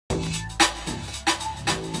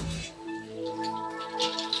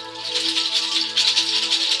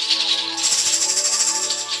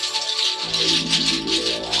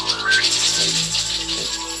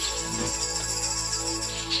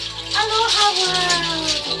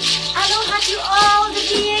Aloha to all the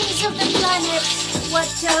beings of the planet. What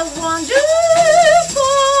a wonderful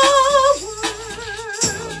world.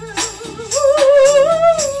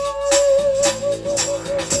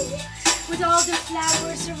 With all the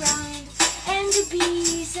flowers around, and the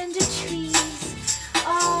bees, and the trees.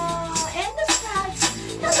 Oh, and the frogs.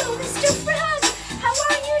 Hello, Mr. Frog. How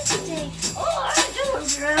are you today? Oh, I'm doing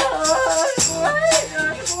great.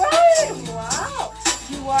 Wow.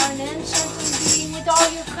 You are an enchanting being with all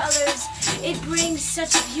your colors. It brings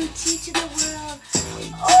such beauty to the world.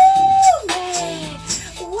 Oh, May!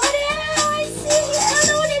 What am I seeing?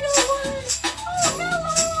 Hello, little one. Oh,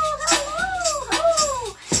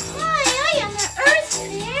 hello. Hi, I am the Earth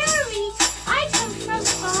Fairy. I come from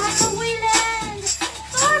faraway land.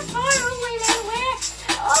 Far away land. Where?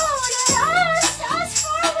 Oh, us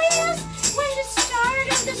far away as when the start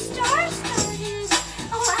of the star started.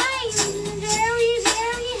 Oh, I am very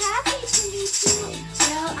happy to meet you.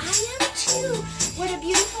 Well, I am too. What a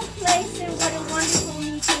beautiful place and what a wonderful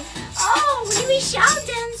meeting. Oh, we shall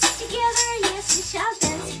dance together. Yes, we shall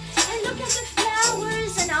dance. And look at the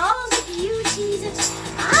flowers and all the beauties.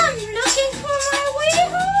 I'm looking for my way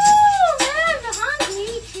home. I'm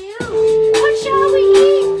hungry too. What shall we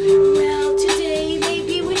eat? Well, today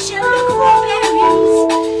maybe we shall look for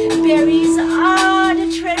berries. Berries are the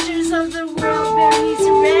treasures of the world. Berries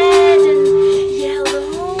red and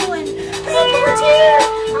yellow and purple too.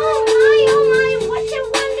 Oh my, what a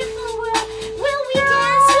wonderful world. Will we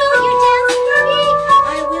dance? Will you dance for me?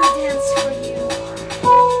 I will dance for you.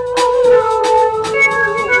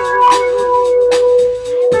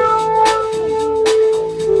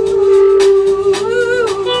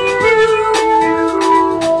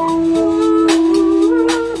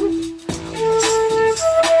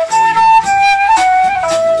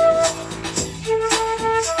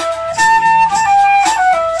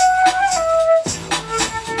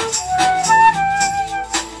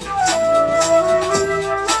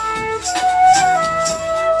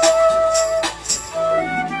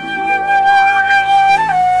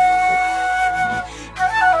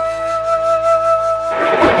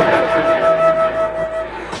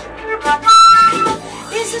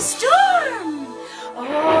 There's a storm!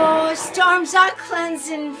 Oh, storms are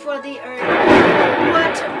cleansing for the earth.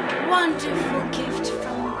 What a wonderful gift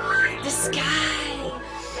from the sky.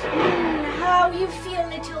 How you feel,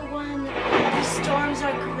 little one? The storms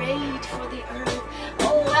are great for the earth.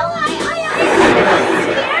 Oh, well, I'm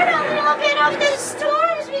scared a little bit of the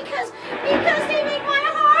storms because they make my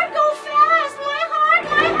heart go fast. My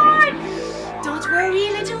heart. Don't worry,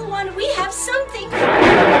 little one. We have something for you.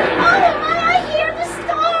 Oh, I hear the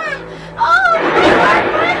storm. Oh,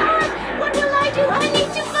 my heart. What will I do? I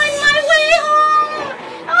need to find my way home.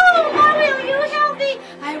 Oh, will you help me?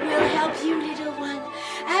 I will help you, little one.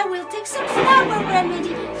 I will take some flower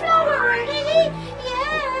remedy. Flower remedy?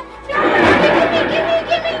 Yeah. Flower remedy.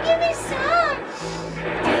 Give me some.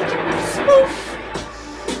 Take a spoof.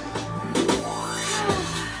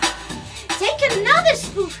 Take another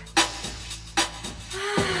spoof.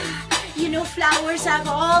 You know, flowers have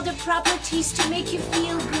all the properties to make you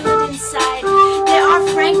feel good inside. There are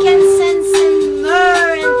frankincense and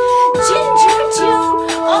myrrh and ginger too.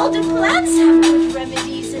 All the plants have good remedies.